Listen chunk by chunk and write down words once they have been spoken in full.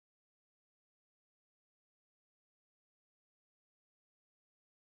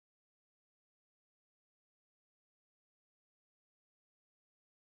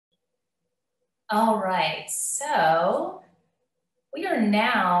All right, so we are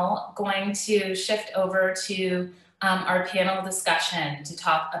now going to shift over to our panel discussion to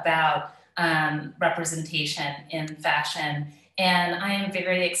talk about representation in fashion. And I am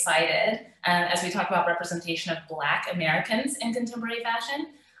very excited as we talk about representation of Black Americans in contemporary fashion.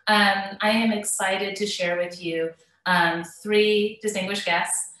 I am excited to share with you three distinguished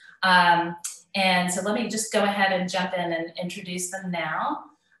guests. And so let me just go ahead and jump in and introduce them now.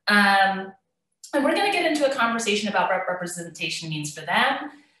 And we're going to get into a conversation about what representation means for them,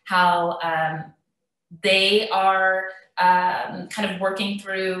 how they are kind of working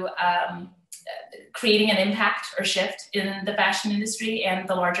through creating an impact or shift in the fashion industry and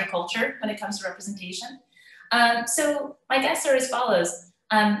the larger culture when it comes to representation. So my guests are as follows.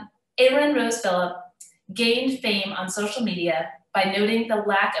 Aaron Rose Phillip gained fame on social media by noting the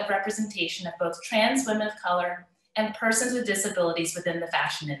lack of representation of both trans women of color and persons with disabilities within the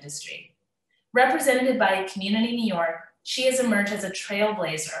fashion industry. Represented by Community New York, she has emerged as a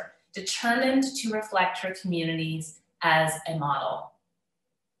trailblazer, determined to reflect her communities as a model.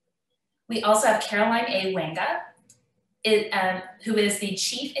 We also have Caroline A. Wanga, who is the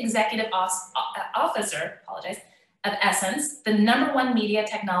Chief Executive Officer of ESSENCE, the #1 media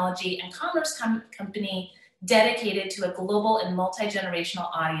technology and commerce company dedicated to a global and multi-generational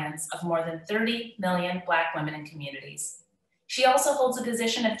audience of more than 30 million Black women and communities. She also holds a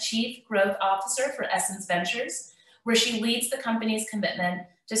position of Chief Growth Officer for ESSENCE Ventures, where she leads the company's commitment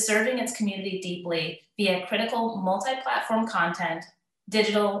to serving its community deeply via critical multi-platform content,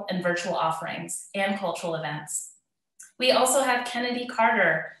 digital and virtual offerings, and cultural events. We also have Kennedi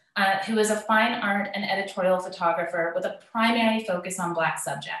Carter, who is a fine art and editorial photographer with a primary focus on Black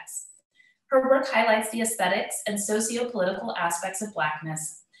subjects. Her work highlights the aesthetics and socio-political aspects of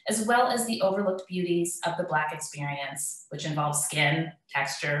Blackness, as well as the overlooked beauties of the Black experience, which involves skin,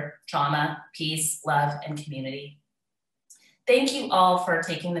 texture, trauma, peace, love, and community. Thank you all for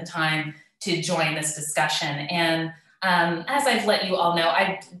taking the time to join this discussion. And as I've let you all know,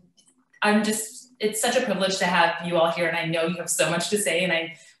 it's such a privilege to have you all here, and I know you have so much to say,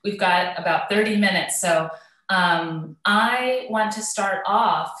 and we've got about 30 minutes. So I want to start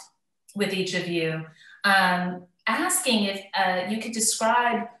off with each of you asking if you could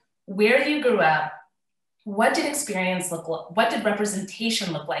describe where you grew up, what did experience look like, what did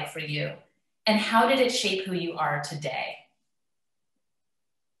representation look like for you, and how did it shape who you are today?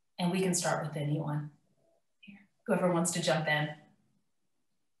 And we can start with anyone here, whoever wants to jump in.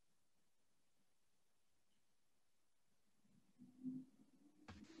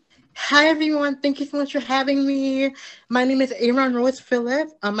 Hi, everyone. Thank you so much for having me. My name is Aaron Rose Phillip.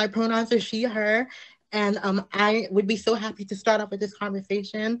 My pronouns are she, her. And I would be so happy to start off with this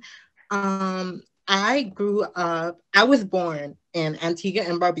conversation. I was born in Antigua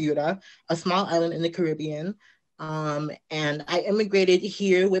and Barbuda, a small island in the Caribbean. And I immigrated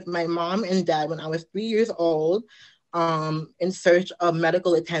here with my mom and dad when I was 3 years old, in search of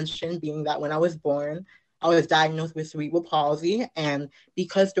medical attention, being that when I was born, I was diagnosed with cerebral palsy. And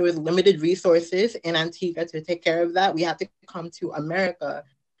because there was limited resources in Antigua to take care of that, we had to come to America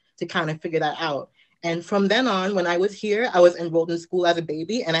to kind of figure that out. And from then on, when I was here, I was enrolled in school as a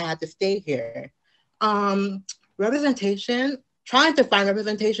baby and I had to stay here. Trying to find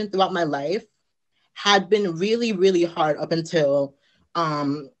representation throughout my life had been really, really hard up until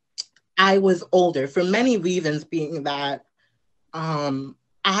I was older, for many reasons, being that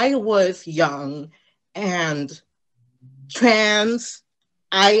I was young and trans.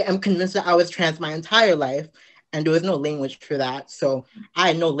 I am convinced that I was trans my entire life, and there was no language for that. So I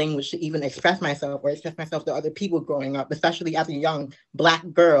had no language to even express myself or express myself to other people growing up, especially as a young Black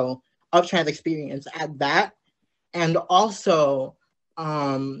girl of trans experience at that. And also,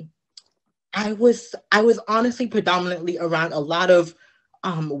 I was honestly predominantly around a lot of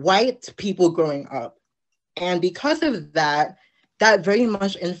white people growing up. And because of that, that very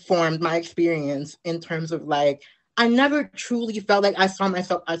much informed my experience in terms of like, I never truly felt like I saw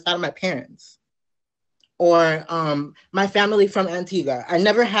myself outside of my parents or my family from Antigua. I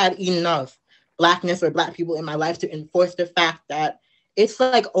never had enough Blackness or Black people in my life to enforce the fact that it's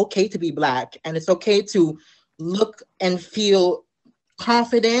like okay to be Black and it's okay to look and feel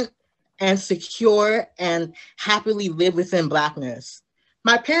confident and secure and happily live within Blackness.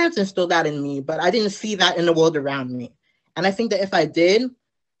 My parents instilled that in me, but I didn't see that in the world around me. And I think that if I did,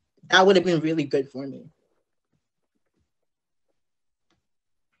 that would have been really good for me.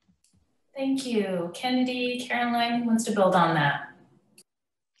 Thank you. Kennedi, Caroline, who wants to build on that?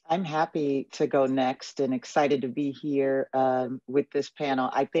 I'm happy to go next and excited to be here with this panel.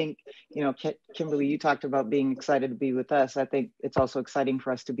 I think, you know, Kimberly, you talked about being excited to be with us. I think it's also exciting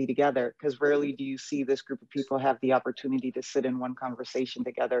for us to be together because rarely do you see this group of people have the opportunity to sit in one conversation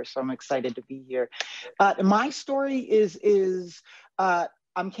together. So I'm excited to be here. My story is I'm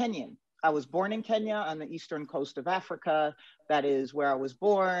Kenyan. I was born in Kenya on the eastern coast of Africa. That is where I was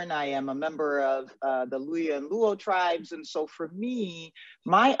born. I am a member of the Luya and Luo tribes. And so for me,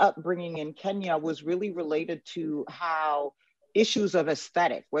 my upbringing in Kenya was really related to how issues of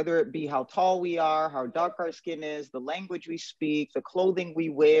aesthetic, whether it be how tall we are, how dark our skin is, the language we speak, the clothing we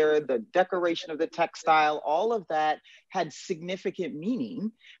wear, the decoration of the textile, all of that had significant meaning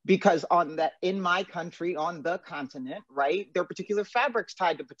because in my country, on the continent, right, there are particular fabrics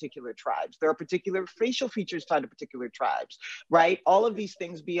tied to particular tribes. There are particular facial features tied to particular tribes, right? All of these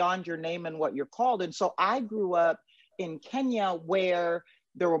things beyond your name and what you're called. And so I grew up in Kenya where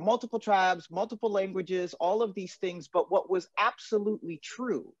there were multiple tribes, multiple languages, all of these things. But what was absolutely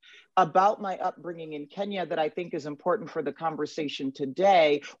true about my upbringing in Kenya that I think is important for the conversation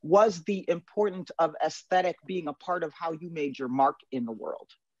today was the importance of aesthetic being a part of how you made your mark in the world,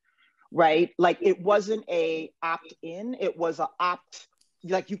 right? Like it wasn't a opt-in, it was a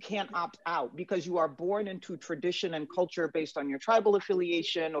like you can't opt out because you are born into tradition and culture based on your tribal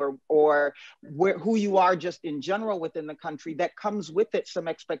affiliation or who you are just in general within the country that comes with it some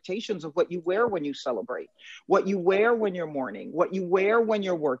expectations of what you wear when you celebrate, what you wear when you're mourning, what you wear when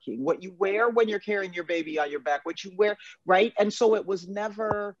you're working, what you wear when you're carrying your baby on your back, what you wear, right? And so it was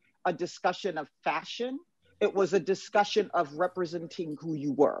never a discussion of fashion. It was a discussion of representing who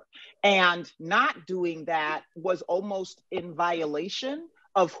you were. And not doing that was almost in violation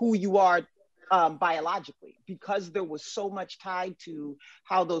of who you are biologically, because there was so much tied to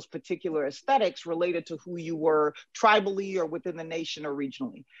how those particular aesthetics related to who you were tribally or within the nation or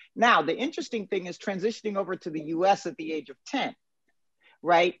regionally. Now, the interesting thing is transitioning over to the US at the age of 10,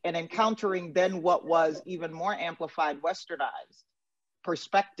 right? And encountering then what was even more amplified, westernized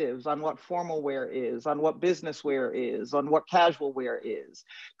perspectives on what formal wear is, on what business wear is, on what casual wear is,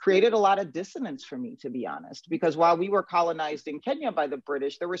 created a lot of dissonance for me, to be honest, because while we were colonized in Kenya by the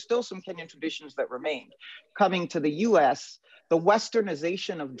British, there were still some Kenyan traditions that remained. Coming to the US, the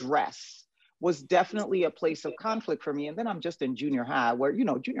westernization of dress was definitely a place of conflict for me. And then I'm just in junior high where, you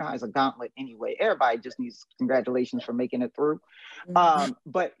know, junior high is a gauntlet anyway. Everybody just needs congratulations for making it through.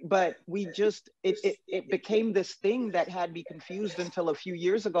 But we just, it became this thing that had me confused until a few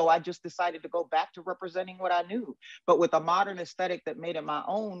years ago. I just decided to go back to representing what I knew, but with a modern aesthetic that made it my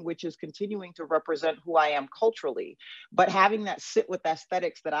own, which is continuing to represent who I am culturally, but having that sit with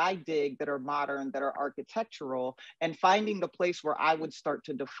aesthetics that I dig, that are modern, that are architectural, and finding the place where I would start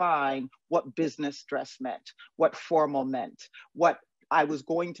to define what business dress meant, what formal meant, what I was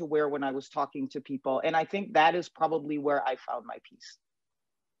going to wear when I was talking to people. And I think that is probably where I found my peace.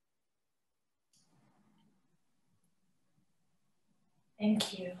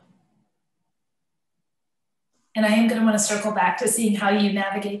 Thank you. And I am going to want to circle back to seeing how you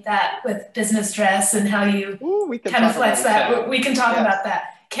navigate that with business dress and how you kind of flex that. We can talk about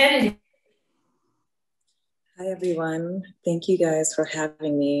that. Kennedi. Hi, everyone. Thank you guys for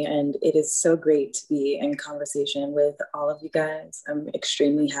having me. And it is so great to be in conversation with all of you guys. I'm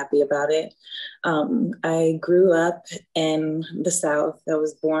extremely happy about it. I grew up in the South. I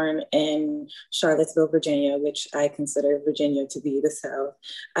was born in Charlottesville, Virginia, which I consider Virginia to be the South.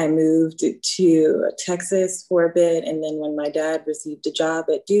 I moved to Texas for a bit. And then when my dad received a job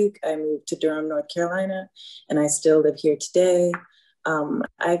at Duke, I moved to Durham, North Carolina, and I still live here today.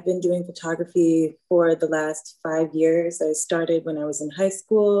 I've been doing photography for the last 5 years. I started when I was in high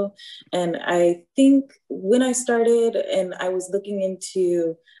school. And I think when I started and I was looking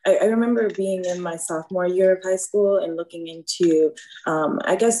into, I remember being in my sophomore year of high school and looking into,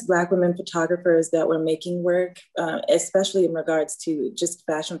 I guess, Black women photographers that were making work, especially in regards to just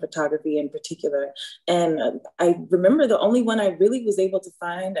fashion photography in particular. And I remember the only one I really was able to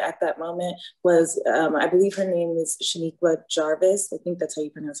find at that moment was, I believe her name is Shaniqua Jarvis. I think that's how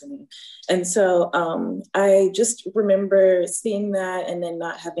you pronounce her name. And so I just remember seeing that and then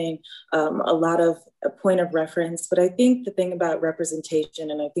not having a lot of a point of reference. But I think the thing about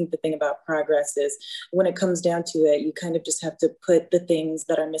representation and I think the thing about progress is when it comes down to it, you kind of just have to put the things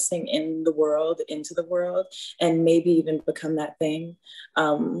that are missing in the world into the world and maybe even become that thing.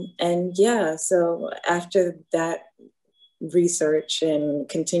 And yeah, so after that research and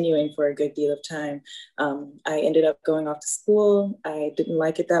continuing for a good deal of time, I ended up going off to school. I didn't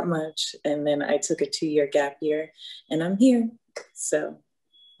like it that much. And then I took a 2-year gap year and I'm here. So,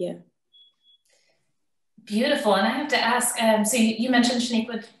 yeah. Beautiful. And I have to ask, so you mentioned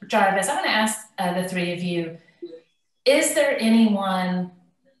Shaniqua Jarvis. I want to ask the three of you, is there anyone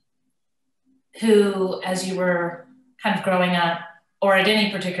who, as you were kind of growing up, or at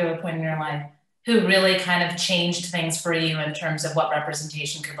any particular point in your life, who really kind of changed things for you in terms of what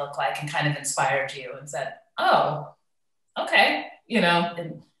representation could look like and kind of inspired you and said, oh, okay, you know,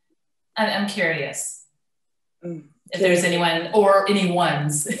 and I'm curious if there's anyone or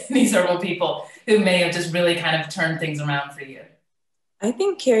anyone's, any several people who may have just really kind of turned things around for you. I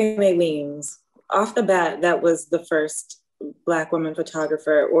think Carrie Mae Weems, off the bat, that was the first Black woman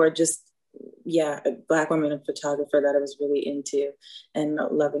photographer, or just, yeah, a Black woman photographer that I was really into and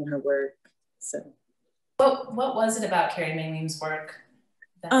loving her work. So, what was it about Carrie Mae Weems' work?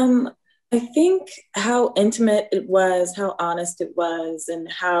 I think how intimate it was, how honest it was,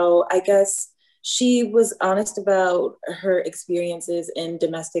 and how, I guess, she was honest about her experiences in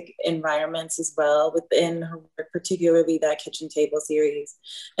domestic environments as well within her work, particularly that kitchen table series.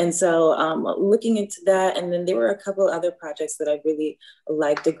 And so looking into that, and then there were a couple other projects that I really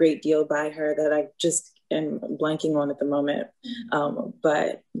liked a great deal by her that I just am blanking on at the moment.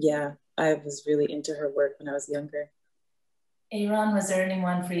 But yeah, I was really into her work when I was younger. Aaron, was there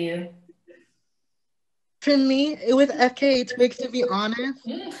anyone for you? For me, it was FKA Twigs, to be honest.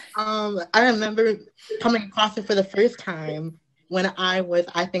 I remember coming across it for the first time when I was,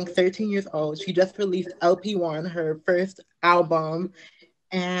 I think, 13 years old. She just released LP1, her first album.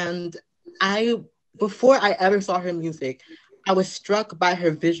 And before I ever saw her music, I was struck by her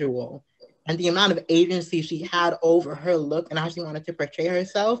visual and the amount of agency she had over her look and how she wanted to portray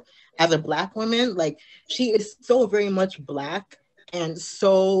herself as a Black woman. Like, she is so very much Black and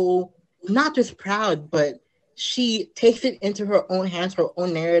so not just proud, but she takes it into her own hands, her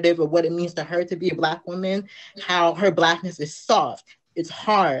own narrative of what it means to her to be a Black woman, how her Blackness is soft, it's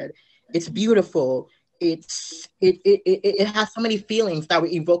hard, it's beautiful, it has so many feelings that were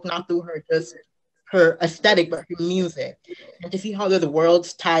evoked not through her aesthetic, but her music. And to see how the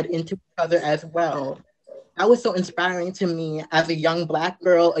worlds tied into each other as well. That was so inspiring to me as a young Black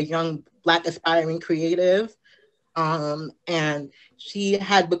girl, a young Black aspiring creative. And she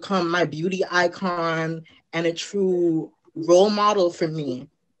had become my beauty icon and a true role model for me.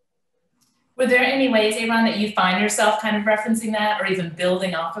 Were there any ways, Aaron, that you find yourself kind of referencing that or even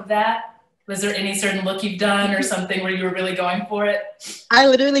building off of that? Was there any certain look you've done or something where you were really going for it? I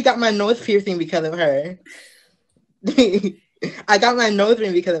literally got my nose piercing because of her. I got my nose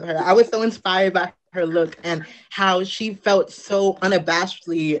ring because of her. I was so inspired by her look and how she felt so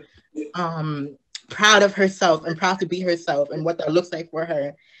unabashedly proud of herself and proud to be herself and what that looks like for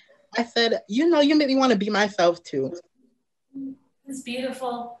her. I said, you know, you made me want to be myself too. It's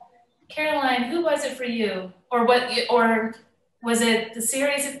beautiful. Caroline, who was it for you? Or was it the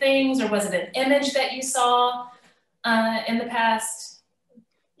series of things, or was it an image that you saw in the past?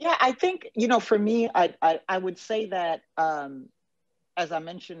 Yeah, I think, you know, for me, I would say that, as I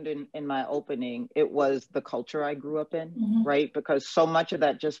mentioned in my opening, it was the culture I grew up in, right? Because so much of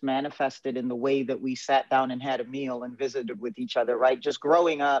that just manifested in the way that we sat down and had a meal and visited with each other, right? Just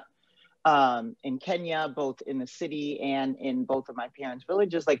growing up in Kenya, both in the city and in both of my parents'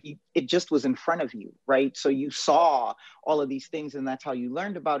 villages, like it just was in front of you, right? So you saw all of these things and that's how you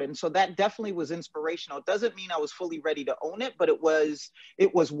learned about it. And so that definitely was inspirational. It doesn't mean I was fully ready to own it, but it was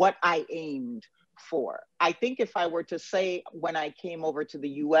what I aimed for. I think if I were to say when I came over to the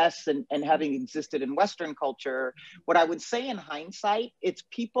US and having existed in Western culture, what I would say in hindsight, it's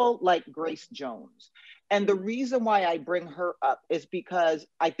people like Grace Jones. And the reason why I bring her up is because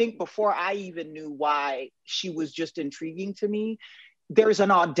I think before I even knew why she was just intriguing to me, there's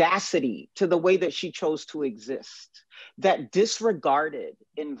an audacity to the way that she chose to exist that disregarded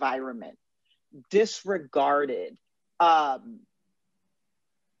environment, disregarded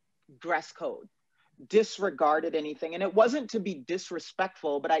dress code, disregarded anything. And it wasn't to be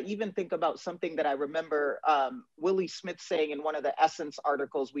disrespectful, but I even think about something that I remember Willie Smith saying in one of the Essence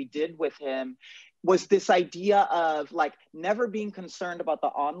articles we did with him, was this idea of like never being concerned about the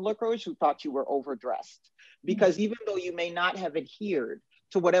onlookers who thought you were overdressed. Because even though you may not have adhered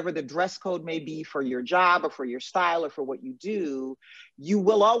to whatever the dress code may be for your job or for your style or for what you do, you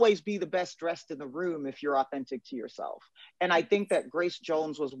will always be the best dressed in the room if you're authentic to yourself. And I think that Grace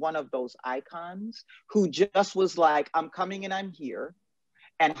Jones was one of those icons who just was like, I'm coming and I'm here.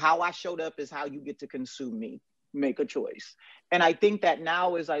 And how I showed up is how you get to consume me. Make a choice. And I think that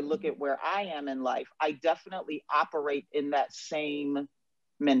now as I look at where I am in life, I definitely operate in that same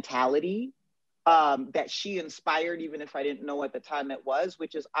mentality that she inspired, even if I didn't know at the time it was,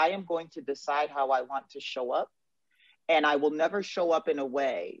 which is I am going to decide how I want to show up. And I will never show up in a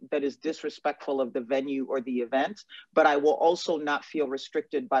way that is disrespectful of the venue or the event, but I will also not feel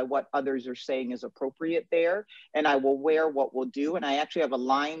restricted by what others are saying is appropriate there. And I will wear what will do. And I actually have a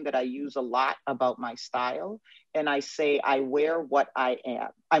line that I use a lot about my style. And I say, I wear what I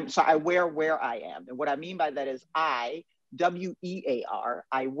am. I wear where I am. And what I mean by that is W-E-A-R,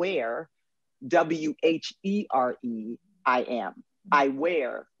 I wear, W-H-E-R-E, I am. I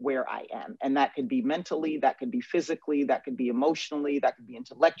wear where I am. And that could be mentally, that could be physically, that could be emotionally, that could be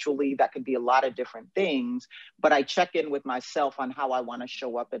intellectually, that could be a lot of different things. But I check in with myself on how I want to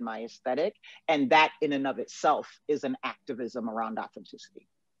show up in my aesthetic. And that in and of itself is an activism around authenticity.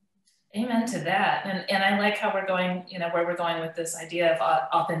 Amen to that. And I like how we're going, where we're going with this idea of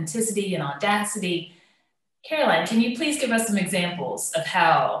authenticity and audacity. Caroline, can you please give us some examples of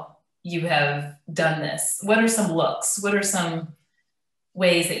how you have done this? What are some looks? What are some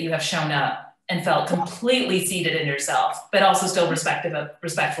ways that you have shown up and felt completely seated in yourself, but also still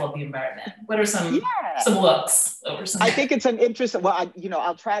respectful of the environment? What are some looks over some? I think it's an interesting, well,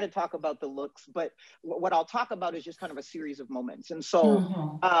 I'll try to talk about the looks, but what I'll talk about is just kind of a series of moments. And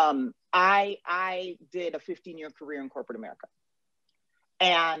so I did a 15-year career in corporate America.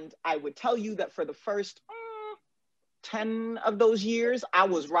 And I would tell you that for the first 10 of those years, I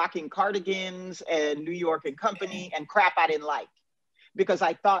was rocking cardigans and New York and Company and crap I didn't like, because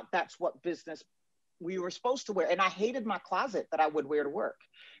I thought that's what business we were supposed to wear. And I hated my closet that I would wear to work.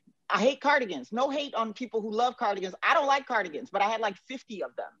 I hate cardigans. No hate on people who love cardigans. I don't like cardigans, but I had like 50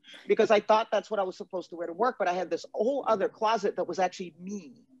 of them because I thought that's what I was supposed to wear to work. But I had this whole other closet that was actually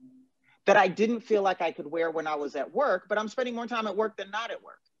me, that I didn't feel like I could wear when I was at work, but I'm spending more time at work than not at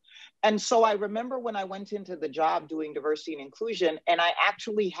work. And so I remember when I went into the job doing diversity and inclusion, and I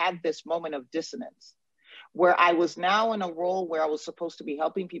actually had this moment of dissonance, where I was now in a role where I was supposed to be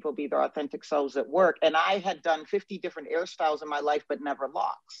helping people be their authentic selves at work. And I had done 50 different hairstyles in my life, but never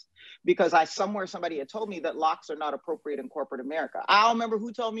locks, because somebody had told me that locks are not appropriate in corporate America. I don't remember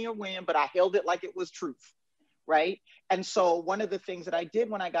who told me or when, but I held it like it was truth, right? And so one of the things that I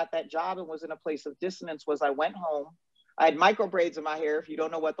did when I got that job and was in a place of dissonance was I went home. I had micro braids in my hair. If you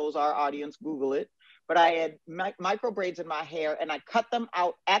don't know what those are, audience, Google it. But I had micro braids in my hair, and I cut them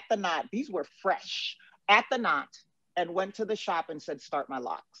out at the knot. These were fresh. At the knot, and went to the shop and said, start my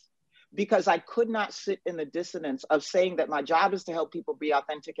locks. Because I could not sit in the dissonance of saying that my job is to help people be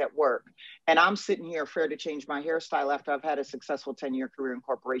authentic at work. And I'm sitting here afraid to change my hairstyle after I've had a successful 10-year career in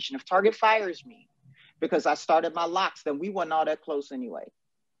corporation. If Target fires me because I started my locks, then we weren't all that close anyway.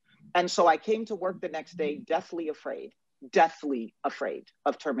 And so I came to work the next day, deathly afraid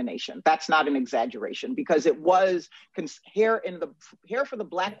of termination. That's not an exaggeration, because it was hair for the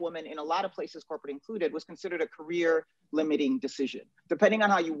Black woman in a lot of places, corporate included, was considered a career limiting decision. Depending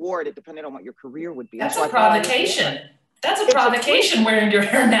on how you wore it, it depended on what your career would be. That's a provocation. That's a provocation wearing your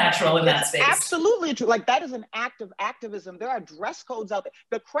hair natural in that space. Absolutely true. Like, that is an act of activism. There are dress codes out there.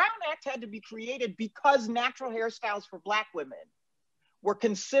 The Crown Act had to be created because natural hairstyles for Black women were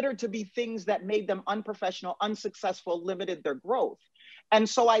considered to be things that made them unprofessional, unsuccessful, limited their growth. And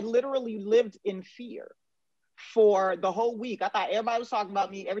so I literally lived in fear for the whole week. I thought everybody was talking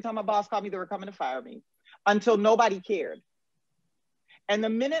about me. Every time my boss called me, they were coming to fire me, until nobody cared. And the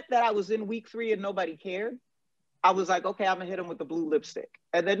minute that I was in week 3 and nobody cared, I was like, okay, I'm gonna hit them with the blue lipstick.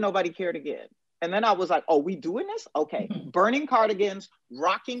 And then nobody cared again. And then I was like, oh, we doing this? Okay. Burning cardigans,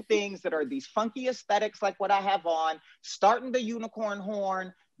 rocking things that are these funky aesthetics like what I have on, starting the unicorn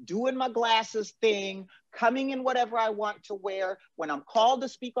horn, doing my glasses thing, coming in whatever I want to wear. When I'm called to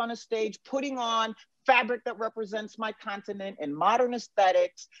speak on a stage, putting on fabric that represents my continent and modern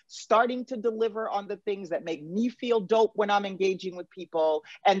aesthetics, starting to deliver on the things that make me feel dope when I'm engaging with people.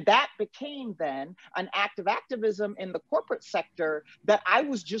 And that became then an act of activism in the corporate sector that I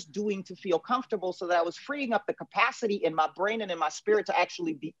was just doing to feel comfortable, so that I was freeing up the capacity in my brain and in my spirit to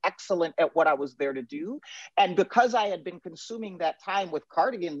actually be excellent at what I was there to do. And because I had been consuming that time with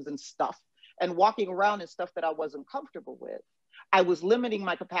cardigans and stuff and walking around in stuff that I wasn't comfortable with, I was limiting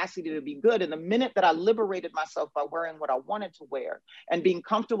my capacity to be good. And the minute that I liberated myself by wearing what I wanted to wear and being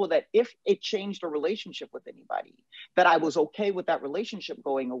comfortable that if it changed a relationship with anybody, that I was okay with that relationship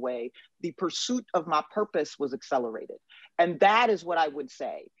going away, the pursuit of my purpose was accelerated. And that is what I would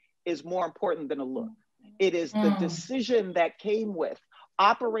say is more important than a look. It is the decision that came with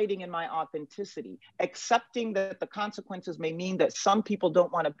operating in my authenticity, accepting that the consequences may mean that some people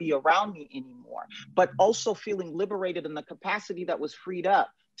don't want to be around me anymore, but also feeling liberated in the capacity that was freed up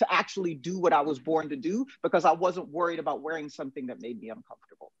to actually do what I was born to do, because I wasn't worried about wearing something that made me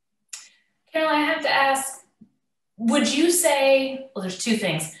uncomfortable. Caroline, I have to ask, would you say, well, there's two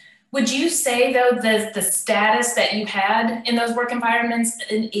things. Would you say, though, the status that you had in those work environments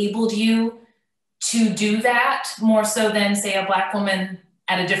enabled you to do that more so than, say, a Black woman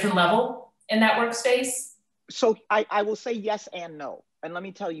at a different level in that workspace? So I will say yes and no. And let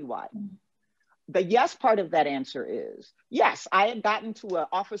me tell you why. The yes part of that answer is, yes, I had gotten to an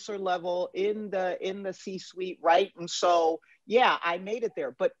officer level in the C-suite, right? And so, yeah, I made it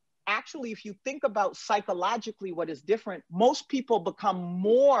there. But actually, if you think about psychologically what is different, most people become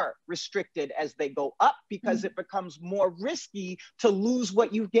more restricted as they go up because it becomes more risky to lose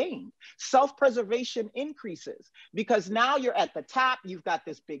what you've gained. Self-preservation increases because now you're at the top, you've got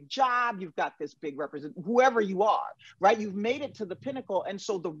this big job, you've got this big whoever you are, right? You've made it to the pinnacle. And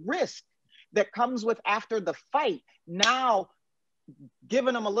so the risk that comes with after the fight, now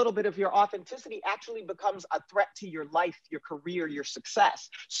giving them a little bit of your authenticity actually becomes a threat to your life, your career, your success.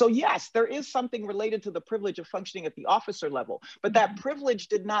 So yes, there is something related to the privilege of functioning at the officer level, but that privilege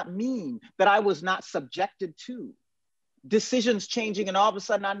did not mean that I was not subjected to decisions changing and all of a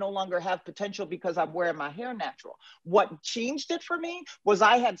sudden I no longer have potential because I'm wearing my hair natural. What changed it for me was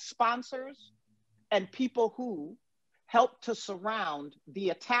I had sponsors and people who helped to surround the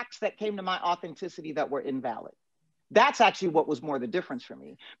attacks that came to my authenticity that were invalid. That's actually what was more the difference for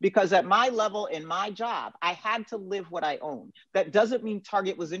me, because at my level in my job, I had to live what I own. That doesn't mean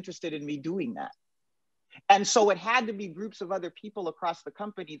Target was interested in me doing that. And so it had to be groups of other people across the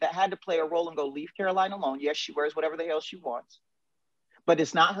company that had to play a role and go, leave Caroline alone. Yes, she wears whatever the hell she wants, but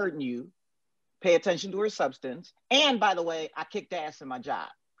it's not hurting you. Pay attention to her substance. And by the way, I kicked ass in my job.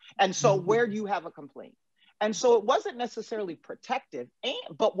 And so where do you have a complaint? And so it wasn't necessarily protective,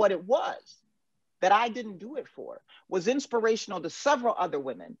 but what it was that I didn't do it for was inspirational to several other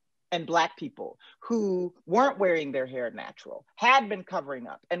women and Black people who weren't wearing their hair natural, had been covering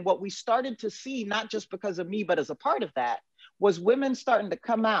up. And what we started to see, not just because of me, but as a part of that, was women starting to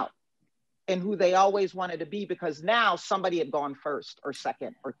come out in who they always wanted to be because now somebody had gone first or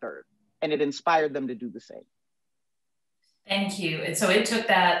second or third, and it inspired them to do the same. Thank you. And so it took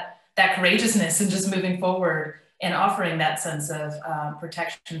that courageousness and just moving forward and offering that sense of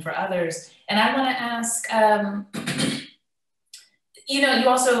protection for others. And I want to ask, you know, you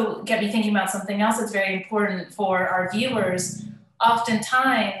also get me thinking about something else that's very important for our viewers.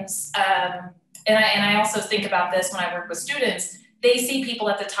 Oftentimes, and I also think about this when I work with students, they see people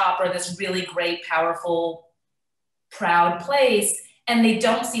at the top or this really great, powerful, proud place, and they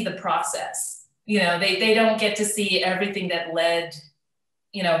don't see the process. You know, they don't get to see everything that led,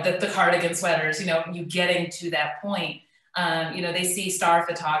 you know, the cardigan sweaters, you know, you getting to that point. You know, they see star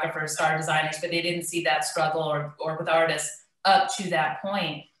photographers, star designers, but they didn't see that struggle or with artists up to that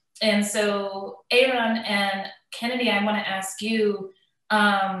point. And so Aaron and Kennedi, I want to ask you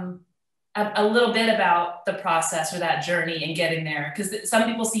a little bit about the process or that journey and getting there. Because some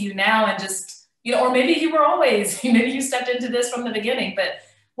people see you now and just, you know, or maybe you were always, maybe you stepped into this from the beginning, but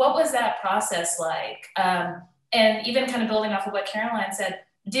what was that process like? And even kind of building off of what Caroline said,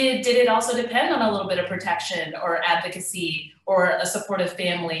 did it also depend on a little bit of protection or advocacy or a supportive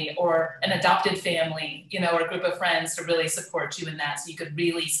family or an adopted family, you know, or a group of friends to really support you in that so you could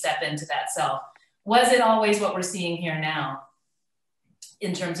really step into that self? Was it always what we're seeing here now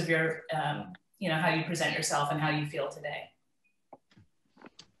in terms of your, you know, how you present yourself and how you feel today?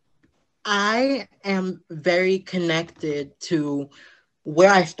 I am very connected to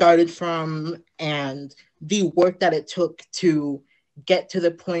where I started from and the work that it took to get to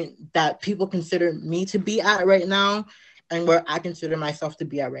the point that people consider me to be at right now and where I consider myself to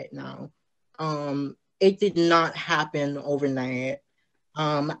be at right now. It did not happen overnight.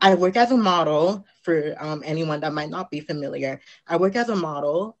 I work as a model for anyone that might not be familiar. I work as a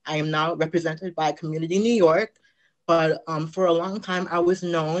model. I am now represented by Community New York, but for a long time I was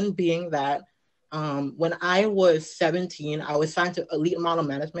known being that when I was 17, I was signed to Elite Model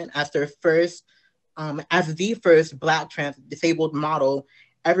Management as the first Black trans disabled model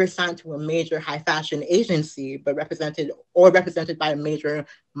ever signed to a major high fashion agency, but represented by a major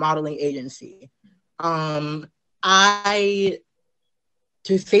modeling agency. To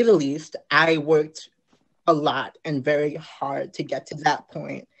say the least, I worked a lot and very hard to get to that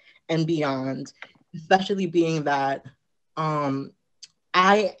point and beyond, especially being that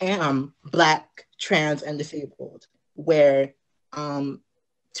I am Black, trans, and disabled, where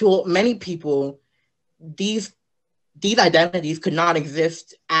to many people, these identities could not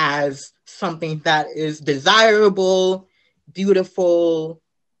exist as something that is desirable, beautiful,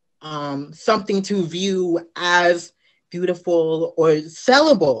 something to view as beautiful or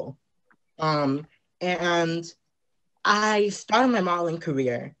sellable. And I started my modeling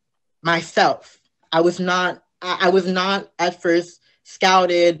career myself. I was not at first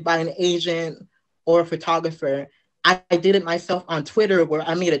scouted by an agent or a photographer. I did it myself on Twitter, where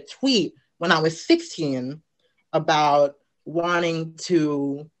I made a tweet when I was 16 about wanting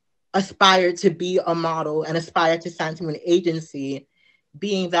to aspire to be a model and aspire to sign to an agency,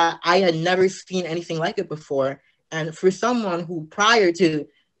 being that I had never seen anything like it before. And for someone who, prior to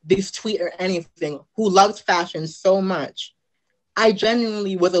this tweet or anything, who loves fashion so much, I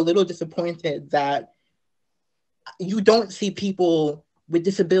genuinely was a little disappointed that you don't see people with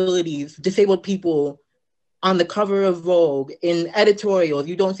disabilities, disabled people, on the cover of Vogue, in editorials.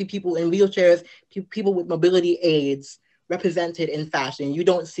 You don't see people in wheelchairs, people with mobility aids represented in fashion. You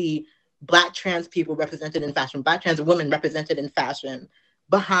don't see Black trans people represented in fashion, Black trans women represented in fashion,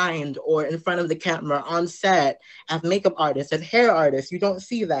 behind or in front of the camera, on set, as makeup artists, as hair artists. You don't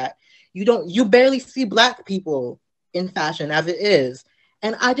see that. You barely see Black people in fashion as it is.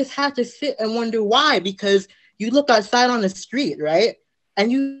 And I just had to sit and wonder why, because you look outside on the street, right? And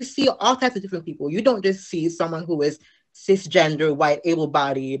you see all types of different people. You don't just see someone who is cisgender, white,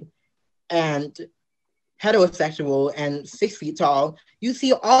 able-bodied, and heterosexual, and 6 feet tall. You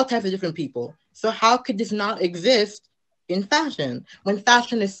see all types of different people. So how could this not exist in fashion, when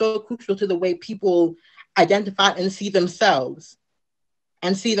fashion is so crucial to the way people identify and see themselves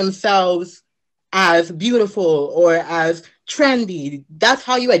as beautiful or as trendy? That's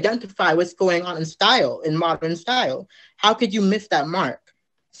how you identify what's going on in style, in modern style. How could you miss that mark?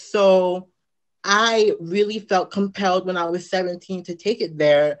 So I really felt compelled when I was 17 to take it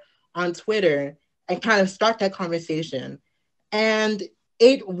there on Twitter and kind of start that conversation. And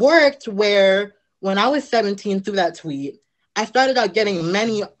it worked, where when I was 17, through that tweet, I started out getting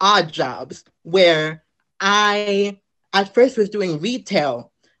many odd jobs where I at first was doing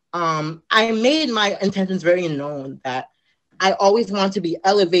retail. I made my intentions very known that I always want to be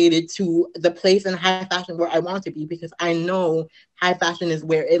elevated to the place in high fashion where I want to be, because I know high fashion is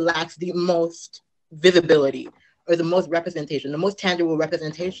where it lacks the most visibility, or the most representation, the most tangible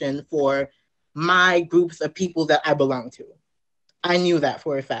representation for my groups of people that I belong to. I knew that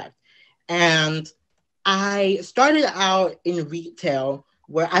for a fact. And I started out in retail,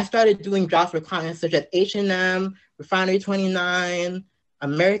 where I started doing jobs for clients such as H&M, Refinery 29,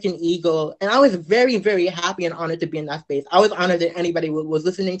 American Eagle. And I was very, very happy and honored to be in that space. I was honored that anybody was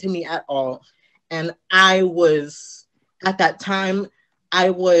listening to me at all. And I was, at that time, I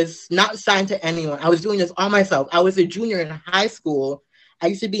was not signed to anyone. I was doing this all myself. I was a junior in high school. I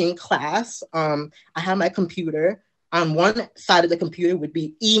used to be in class. I had my computer. On one side of the computer would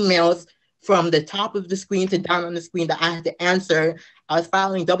be emails from the top of the screen to down on the screen that I had to answer. I was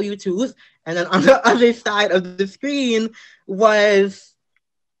filing W-2s. And then on the other side of the screen was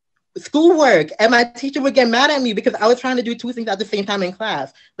schoolwork. And my teacher would get mad at me because I was trying to do two things at the same time in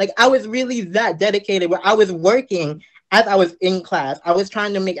class. Like, I was really that dedicated, where I was working as I was in class. I was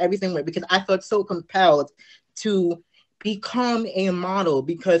trying to make everything work because I felt so compelled to become a model,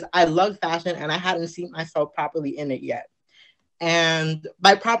 because I love fashion and I hadn't seen myself properly in it yet. And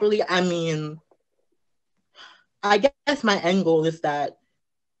by properly, I mean, I guess my end goal is that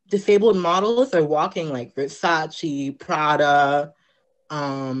disabled models are walking like Versace, Prada,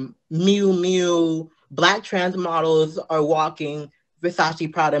 Miu Miu. Black trans models are walking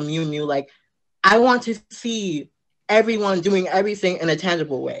Versace, Prada, Miu Miu. Like, I want to see everyone doing everything in a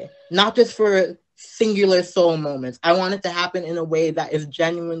tangible way, not just for singular soul moments. I want it to happen in a way that is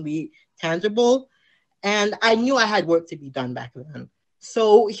genuinely tangible. And I knew I had work to be done back then.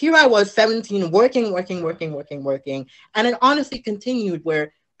 So here I was, 17, working. And it honestly continued,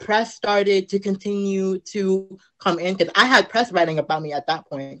 where press started to continue to come in, because I had press writing about me at that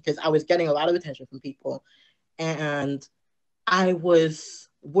point, because I was getting a lot of attention from people. And I was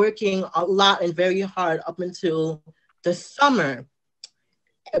working a lot and very hard up until the summer.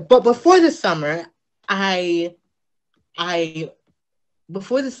 But before the summer, I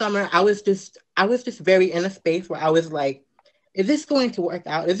was just very in a space where I was like, is this going to work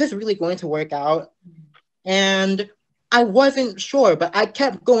out? Is this really going to work out? And I wasn't sure, but I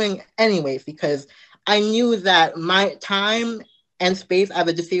kept going anyways, because I knew that my time and space as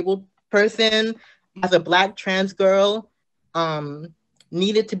a disabled person, as a Black trans girl,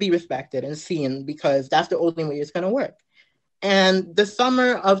 needed to be respected and seen, because that's the only way it's going to work. And the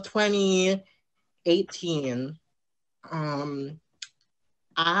summer of 2018,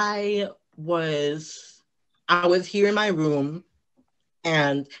 I was here in my room,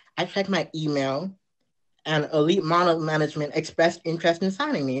 and I checked my email, and Elite Model Management expressed interest in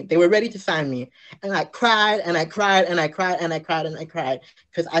signing me. They were ready to sign me. And I cried, and I cried, and I cried, and I cried, and I cried,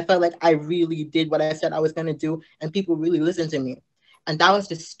 because I felt like I really did what I said I was going to do, and people really listened to me. And that was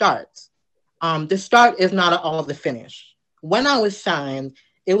the start. The start is not all the finish. when I was signed,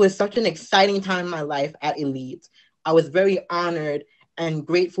 it was such an exciting time in my life at Elite. I was very honored and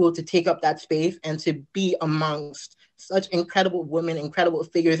grateful to take up that space and to be amongst such incredible women, incredible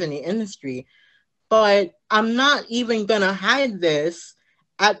figures in the industry. But I'm not even gonna hide this.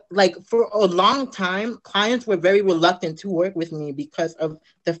 For a long time, clients were very reluctant to work with me because of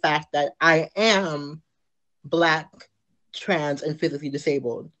the fact that I am Black, trans, and physically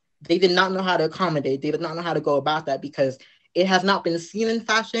disabled. They did not know how to accommodate. They did not know how to go about that because it has not been seen in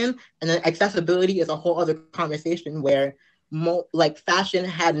fashion. And then accessibility is a whole other conversation where fashion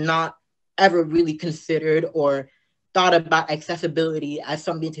had not ever really considered or thought about accessibility as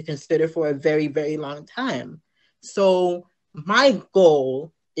something to consider for a very, very long time. So my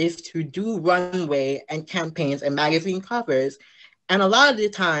goal is to do runway and campaigns and magazine covers. And a lot of the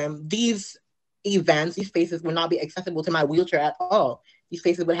time, these events, these spaces would not be accessible to my wheelchair at all. These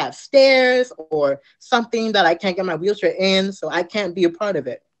spaces would have stairs or something that I can't get my wheelchair in, so I can't be a part of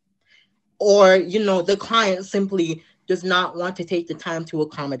it. Or, the client simply does not want to take the time to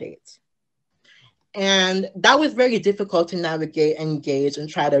accommodate. And that was very difficult to navigate, engage, and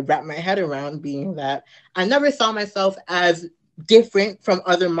try to wrap my head around, being that I never saw myself as different from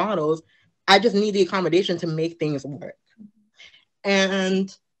other models. I just need the accommodation to make things work.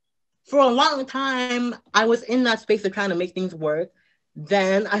 And for a long time, I was in that space of trying to make things work.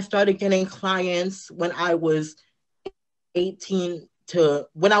 Then I started getting clients when I was 17 to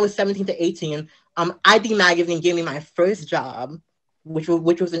 18. ID Magazine gave me my first job, which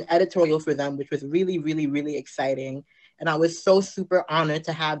was an editorial for them, which was really, really, really exciting. And I was so super honored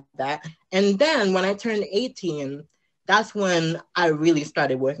to have that. And then when I turned 18, that's when I really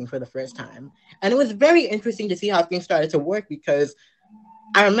started working for the first time. And it was very interesting to see how things started to work, because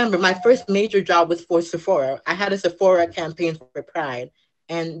I remember my first major job was for Sephora. I had a Sephora campaign for Pride.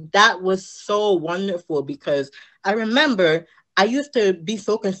 And that was so wonderful, because I remember I used to be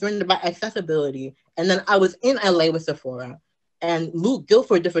so concerned about accessibility. And then I was in LA with Sephora, and Luke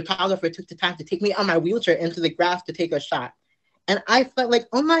Guilford, the photographer, took the time to take me on my wheelchair into the grass to take a shot. And I felt like,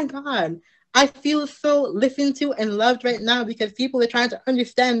 oh my God, I feel so listened to and loved right now, because people are trying to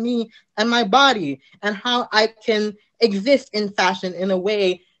understand me and my body and how I can exist in fashion in a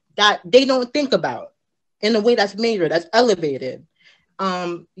way that they don't think about, in a way that's major, that's elevated.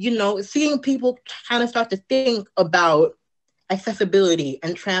 Seeing people kind of start to think about accessibility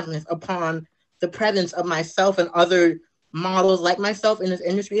and transness upon the presence of myself and other models like myself in this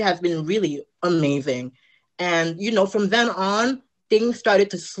industry has been really amazing. And, from then on, things started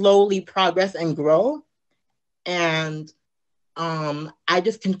to slowly progress and grow. And I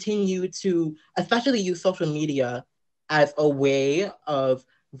just continued to especially use social media as a way of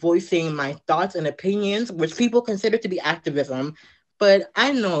voicing my thoughts and opinions, which people consider to be activism. But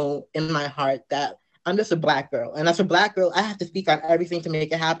I know in my heart that I'm just a Black girl. And as a Black girl, I have to speak on everything to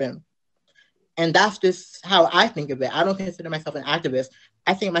make it happen. And that's just how I think of it. I don't consider myself an activist.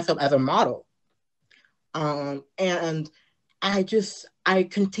 I think of myself as a model. And I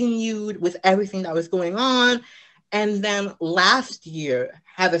continued with everything that was going on. And then last year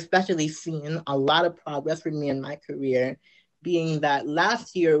have especially seen a lot of progress for me in my career, being that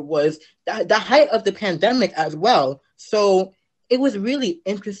last year was the height of the pandemic as well. So it was really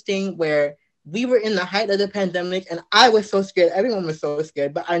interesting where we were in the height of the pandemic and I was so scared. Everyone was so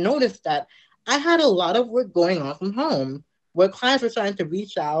scared. But I noticed that I had a lot of work going on from home, where clients were starting to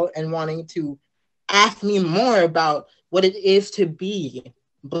reach out and wanting to ask me more about what it is to be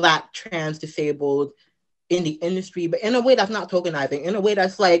Black, trans, disabled in the industry, but in a way that's not tokenizing, in a way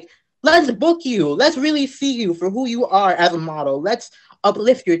that's like, let's book you. Let's really see you for who you are as a model. Let's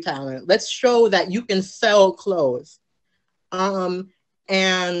uplift your talent. Let's show that you can sell clothes. And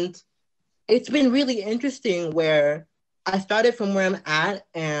it's been really interesting where I started from where I'm at,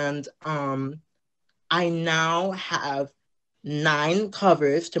 and I now have 9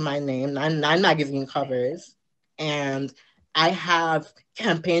 covers to my name, nine magazine covers. And I have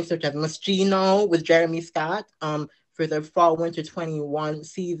campaigns such as Moschino with Jeremy Scott for the Fall Winter 21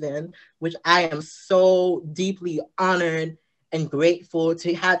 season, which I am so deeply honored and grateful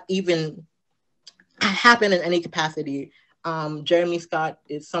to have even happen in any capacity. Jeremy Scott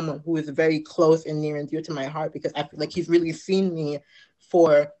is someone who is very close and near and dear to my heart, because I feel like he's really seen me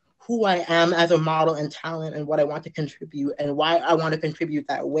for who I am as a model and talent and what I want to contribute and why I want to contribute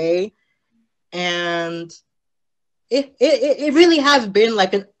that way. And it really has been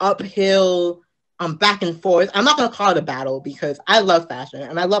like an uphill back and forth. I'm not going to call it a battle, because I love fashion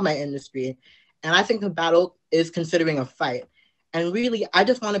and I love my industry. And I think the battle is considering a fight. And really, I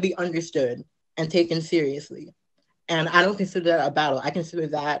just want to be understood and taken seriously. And I don't consider that a battle. I consider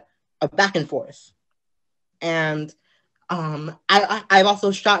that a back and forth. And I've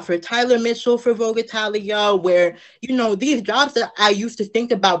also shot for Tyler Mitchell for Vogue Italia, where, you know, these jobs that I used to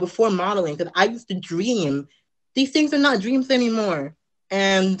think about before modeling, because I used to dream, these things are not dreams anymore.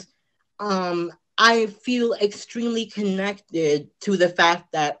 And I feel extremely connected to the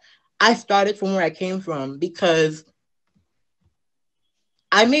fact that I started from where I came from, because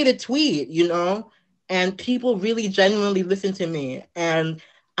I made a tweet, you know, and people really genuinely listened to me. And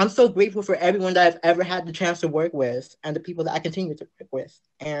I'm so grateful for everyone that I've ever had the chance to work with and the people that I continue to work with.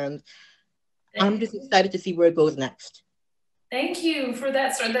 And I'm just excited to see where it goes next. Thank you for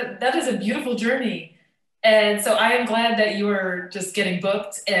that. So that is a beautiful journey. And so I am glad that you are just getting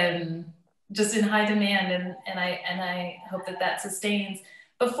booked and just in high demand. And I hope that that sustains.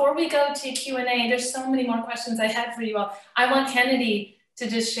 Before we go to Q&A, there's so many more questions I had for you all. I want Kennedi to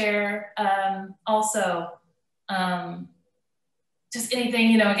just share also just anything,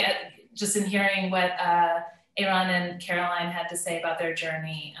 you know, just in hearing what Aaron and Caroline had to say about their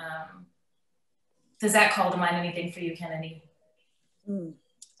journey. Does that call to mind anything for you, Kennedi?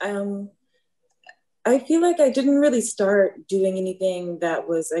 I feel like I didn't really start doing anything that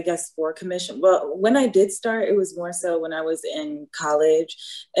was, I guess, for commission. Well, when I did start, it was more so when I was in college,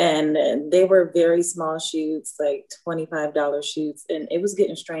 and they were very small shoots, like $25 shoots, and it was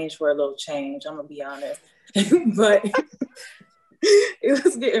getting strange for a little change, I'm gonna be honest. But it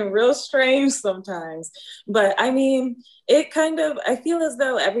was getting real strange sometimes. But I mean, it kind of, I feel as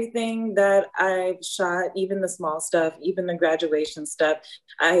though everything that I've shot, even the small stuff, even the graduation stuff,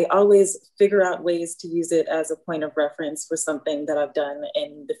 I always figure out ways to use it as a point of reference for something that I've done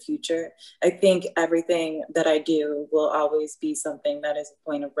in the future. I think everything that I do will always be something that is a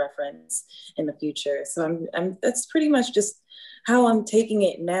point of reference in the future. So that's pretty much just how I'm taking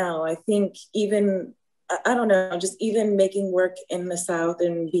it now. I think even, I don't know, just even making work in the South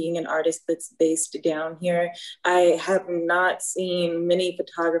and being an artist that's based down here, I have not seen many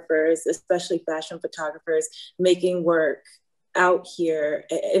photographers, especially fashion photographers, making work out here,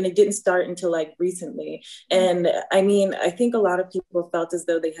 and it didn't start until like recently. And I mean, I think a lot of people felt as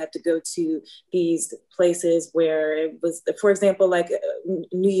though they had to go to these places where it was, for example, like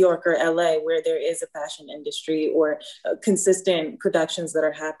New York or LA, where there is a fashion industry or consistent productions that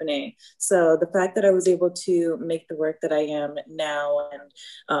are happening. So the fact that I was able to make the work that I am now,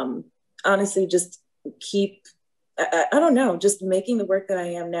 and honestly just keep, I don't know, just making the work that I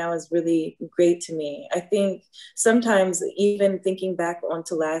am now is really great to me. I think sometimes even thinking back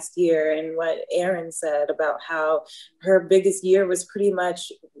onto last year and what Erin said about how her biggest year was pretty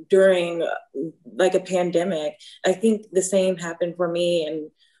much during like a pandemic, I think the same happened for me.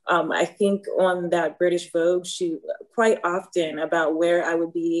 And I think on that British Vogue shoot quite often about where I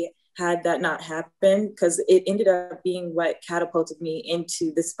would be had that not happened, because it ended up being what catapulted me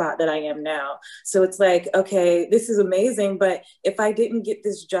into the spot that I am now. So it's like, okay, this is amazing, but if I didn't get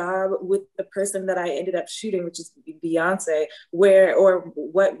this job with the person that I ended up shooting, which is Beyonce, where or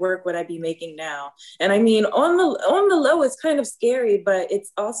what work would I be making now? And I mean, on the low, it's kind of scary, but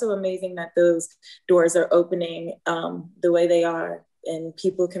it's also amazing that those doors are opening the way they are, and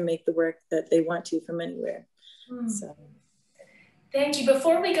people can make the work that they want to from anywhere. So. Thank you.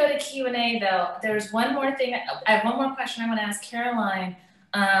 Before we go to Q&A though, there's one more thing. I have one more question I want to ask Caroline,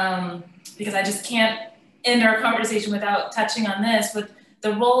 because I just can't end our conversation without touching on this. With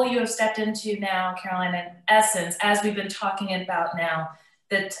the role you have stepped into now, Caroline, in Essence, as we've been talking about now,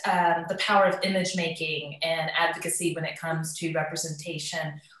 that the power of image making and advocacy when it comes to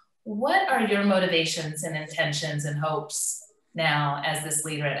representation. What are your motivations and intentions and hopes now as this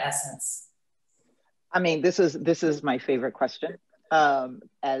leader at Essence? I mean, this is my favorite question.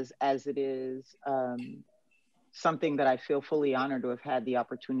 As it is something that I feel fully honored to have had the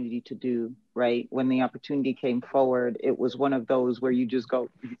opportunity to do, right? When the opportunity came forward, it was one of those where you just go,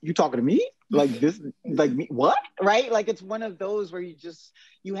 you talking to me? Like this, like me, what? Right? Like it's one of those where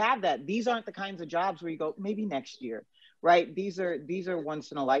you have that. These aren't the kinds of jobs where you go, maybe next year. Right? These are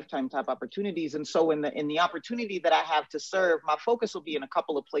once in a lifetime type opportunities. And so in the opportunity that I have to serve, my focus will be in a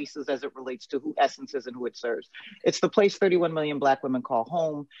couple of places as it relates to who Essence is and who it serves. It's the place 31 million Black women call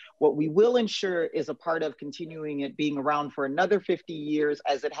home. What we will ensure is a part of continuing it being around for another 50 years,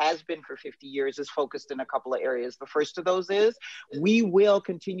 as it has been for 50 years, is focused in a couple of areas. The first of those is we will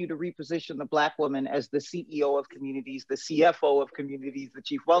continue to reposition the Black woman as the CEO of communities, the CFO of communities, the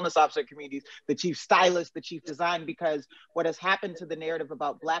Chief Wellness Officer of communities, the Chief Stylist, the Chief Design, because what has happened to the narrative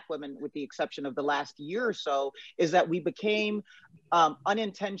about Black women, with the exception of the last year or so, is that we became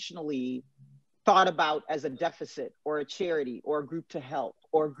unintentionally thought about as a deficit or a charity or a group to help,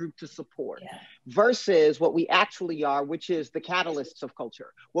 or a group to support, yeah. versus what we actually are, which is the catalysts of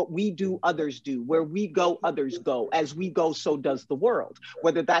culture. What we do, others do. Where we go, others go. As we go, so does the world.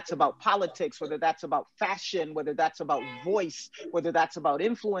 Whether that's about politics, whether that's about fashion, whether that's about voice, whether that's about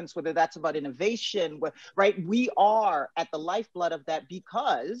influence, whether that's about innovation, right? We are at the lifeblood of that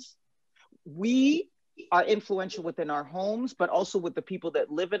because we are influential within our homes, but also with the people that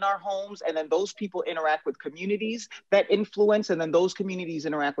live in our homes. And then those people interact with communities that influence, and then those communities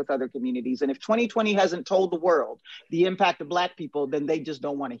interact with other communities. And if 2020 hasn't told the world the impact of Black people, then they just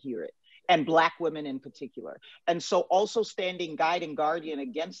don't want to hear it. And Black women in particular. And so also standing guide and guardian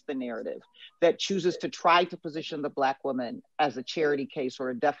against the narrative that chooses to try to position the Black woman as a charity case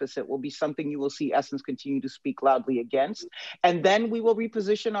or a deficit will be something you will see Essence continue to speak loudly against. And then we will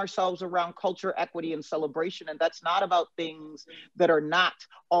reposition ourselves around culture, equity, and celebration. And that's not about things that are not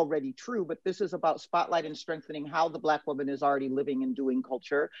already true, but this is about spotlight and strengthening how the Black woman is already living and doing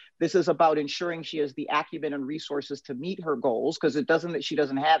culture. This is about ensuring she has the acumen and resources to meet her goals, because it doesn't that she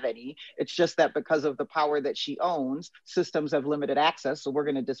doesn't have any. It's just that because of the power that she owns, systems have limited access. So we're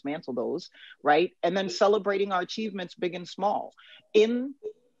going to dismantle those, right? And then celebrating our achievements, big and small, in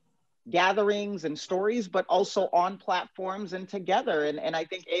gatherings and stories, but also on platforms and together. And I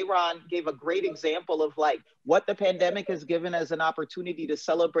think Aaron gave a great example of like what the pandemic has given as an opportunity to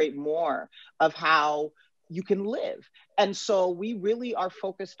celebrate more of how you can live. And so we really are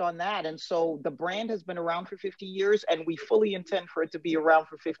focused on that. And so the brand has been around for 50 years and we fully intend for it to be around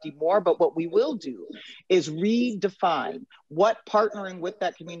for 50 more. But what we will do is redefine what partnering with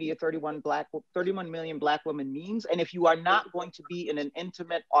that community of 31 million Black women means. And if you are not going to be in an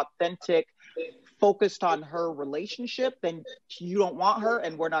intimate, authentic, focused on her relationship, then you don't want her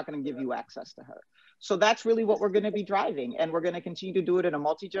and we're not going to give you access to her. So that's really what we're going to be driving. And we're going to continue to do it in a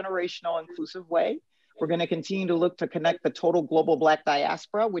multi-generational, inclusive way. We're going to continue to look to connect the total global Black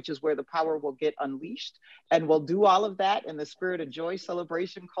diaspora, which is where the power will get unleashed. And we'll do all of that in the spirit of joy,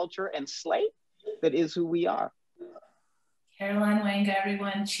 celebration, culture, and slay that is who we are. Caroline Wanga,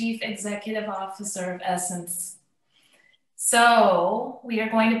 everyone, Chief Executive Officer of Essence. So we are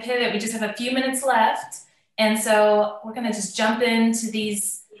going to pivot. We just have a few minutes left. And so we're going to just jump into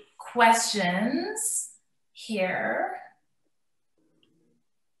these questions here.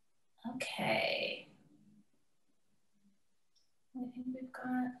 Okay. I think we've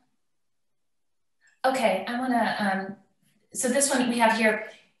got, okay, I wanna, so this one we have here,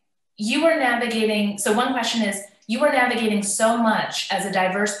 you are navigating, so one question is, you are navigating so much as a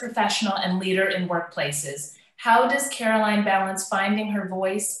diverse professional and leader in workplaces. How does Caroline balance finding her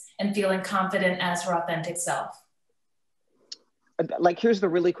voice and feeling confident as her authentic self? Like, here's the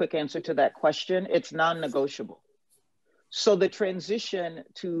really quick answer to that question. It's non-negotiable. So the transition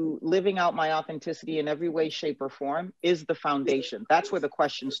to living out my authenticity in every way, shape, or form is the foundation. That's where the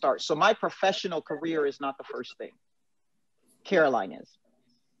question starts. So my professional career is not the first thing. Caroline is.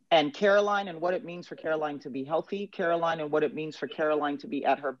 And Caroline and what it means for Caroline to be healthy, Caroline and what it means for Caroline to be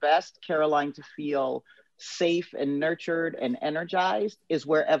at her best, Caroline to feel safe and nurtured and energized is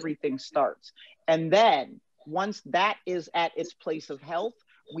where everything starts. And then once that is at its place of health,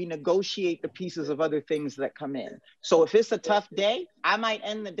 we negotiate the pieces of other things that come in. So if it's a tough day, I might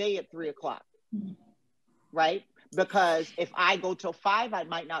end the day at 3 o'clock, right? Because if I go till 5, I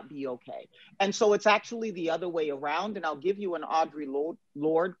might not be okay. And so it's actually the other way around. And I'll give you an Audre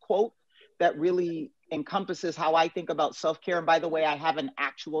Lorde quote that really encompasses how I think about self-care. And by the way, I have an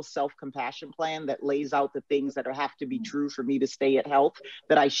actual self-compassion plan that lays out the things that have to be true for me to stay at health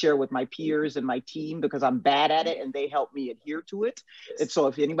that I share with my peers and my team because I'm bad at it and they help me adhere to it. And so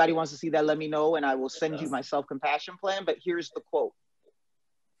if anybody wants to see that, let me know and I will send you my self-compassion plan. But here's the quote.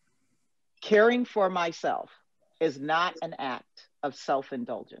 Caring for myself is not an act of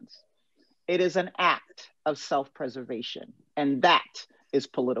self-indulgence. It is an act of self-preservation. And that is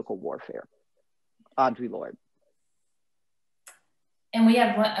political warfare. Audre Lorde. And we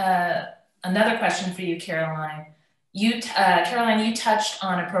have another question for you, Caroline. Caroline, you touched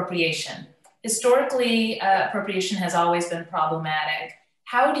on appropriation. Historically, appropriation has always been problematic.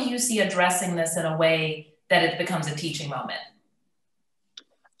 How do you see addressing this in a way that it becomes a teaching moment?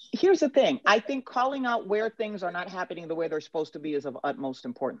 Here's the thing. I think calling out where things are not happening the way they're supposed to be is of utmost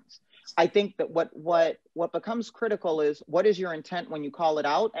importance. I think that what becomes critical is what is your intent when you call it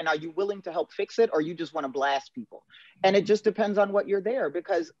out, and are you willing to help fix it, or you just want to blast people? And it just depends on what you're there,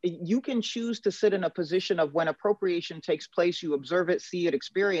 because you can choose to sit in a position of when appropriation takes place, you observe it, see it,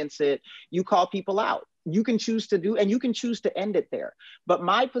 experience it, you call people out. You can choose to do, and you can choose to end it there. But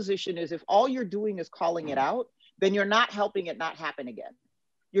my position is if all you're doing is calling it out, then you're not helping it not happen again.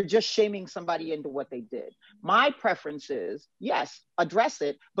 you're just shaming somebody into what they did. My preference is, yes, address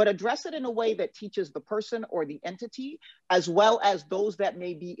it, but address it in a way that teaches the person or the entity, as well as those that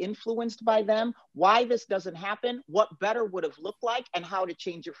may be influenced by them, why this doesn't happen, what better would have looked like, and how to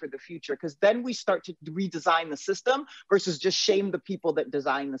change it for the future. Because then we start to redesign the system versus just shame the people that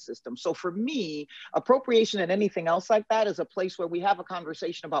design the system. So for me, appropriation and anything else like that is a place where we have a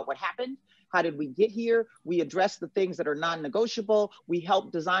conversation about what happened. How did we get here? We address the things that are non-negotiable. We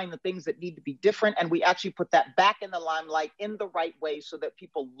help design the things that need to be different. And we actually put that back in the limelight in the right way so that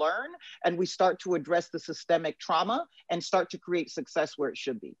people learn, and we start to address the systemic trauma and start to create success where it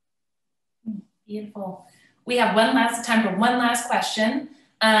should be. Beautiful. We have time for one last question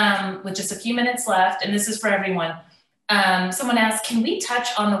with just a few minutes left. And this is for everyone. Someone asked, can we touch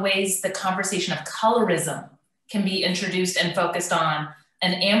on the ways the conversation of colorism can be introduced and focused on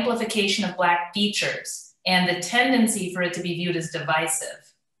an amplification of Black features and the tendency for it to be viewed as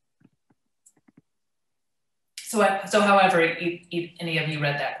divisive? So however any of you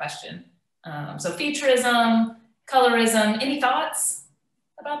read that question. So featureism, colorism, any thoughts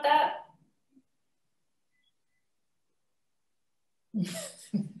about that?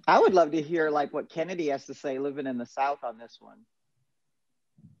 I would love to hear like what Kennedi has to say living in the South on this one.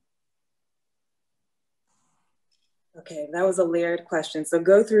 Okay, that was a layered question. So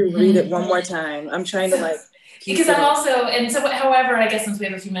go through, read it one more time. I'm trying to like. Because I'm also, and so however, I guess since we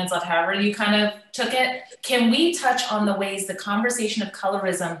have a few minutes left, however you kind of took it, can we touch on the ways the conversation of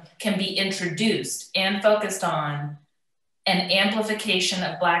colorism can be introduced and focused on an amplification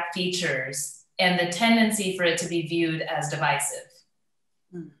of Black features and the tendency for it to be viewed as divisive?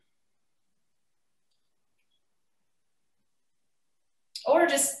 Or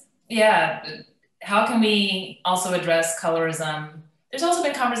just, yeah, how can we also address colorism? There's also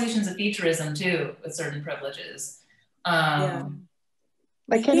been conversations of featureism too, with certain privileges.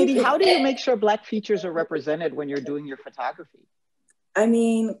 Like Kennedi, how do you make sure Black features are represented when you're doing your photography? I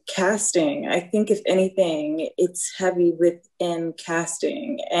mean, casting. I think if anything, it's heavy within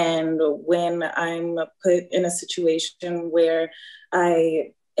casting. And when I'm put in a situation where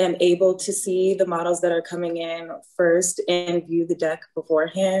I am able to see the models that are coming in first and view the deck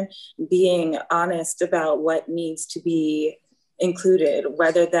beforehand, being honest about what needs to be included,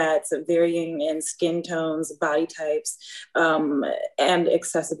 whether that's varying in skin tones, body types, and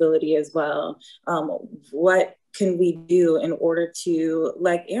accessibility as well. What can we do in order to,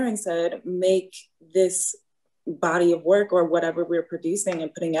 like Aaron said, make this body of work or whatever we're producing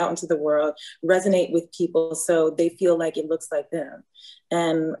and putting out into the world resonate with people so they feel like it looks like them?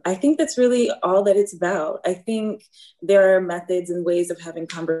 And I think that's really all that it's about. I think there are methods and ways of having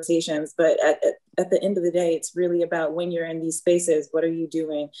conversations, but at the end of the day, it's really about when you're in these spaces, what are you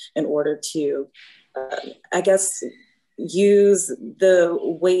doing in order to, I guess, use the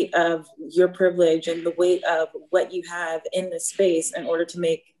weight of your privilege and the weight of what you have in this space in order to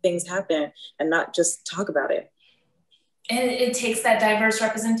make things happen and not just talk about it. And it takes that diverse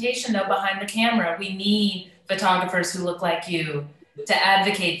representation though behind the camera. We need photographers who look like you to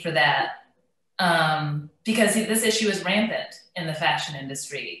advocate for that, because this issue is rampant in the fashion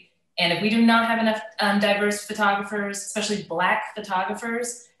industry. And if we do not have enough diverse photographers, especially Black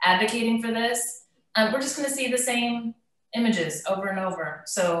photographers, advocating for this, we're just gonna see the same images over and over.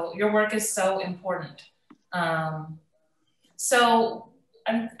 So your work is so important. So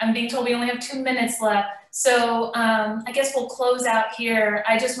I'm being told we only have 2 minutes left. So I guess we'll close out here.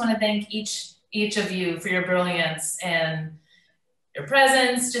 I just want to thank each of you for your brilliance and your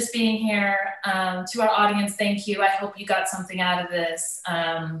presence, just being here. To our audience, thank you. I hope you got something out of this.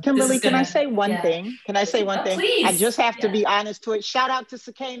 Kimberly, can I say one thing? Can I say one thing? Please. I just have to be honest to it. Shout out to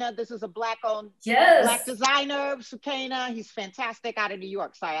Sakena. This is a Black-owned Black designer, Sakena. He's fantastic out of New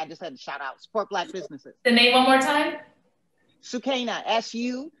York. Sorry, I just had to shout out. Support Black businesses. The name one more time? Sakena,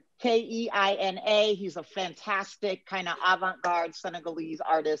 Sukeina. He's a fantastic kind of avant-garde Senegalese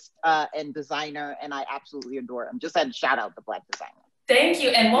artist and designer, and I absolutely adore him. Just had to shout out the Black designer. Thank you.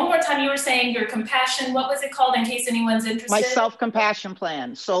 And one more time, you were saying your compassion, what was it called in case anyone's interested? My self-compassion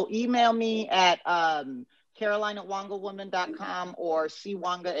plan. So email me at Caroline at WangaWoman.com or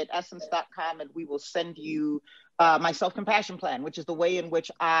cwanga@essence.com, and we will send you my self-compassion plan, which is the way in which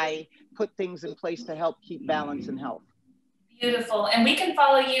I put things in place to help keep balance and health. Beautiful. And we can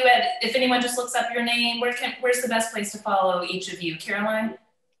follow you at, if anyone just looks up your name, where's the best place to follow each of you? Caroline?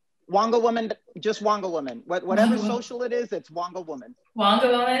 WangaWoman, just WangaWoman. Whatever social it is, it's WangaWoman.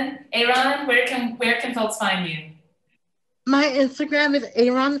 WangaWoman. Aaron, where can folks find you? My Instagram is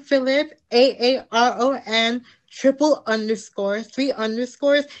Aaron Phillip, AARON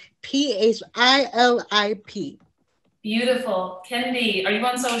 _3_PHILIP. Beautiful. Kennedi, are you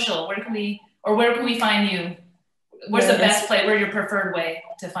on social? Where can we find you? Where's the best place? Where's your preferred way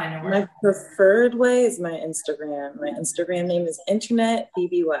to find your work? My preferred way is my Instagram. My Instagram name is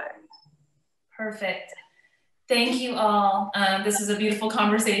InternetBBY. Perfect. Thank you all. This was a beautiful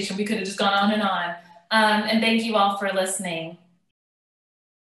conversation. We could have just gone on. And thank you all for listening.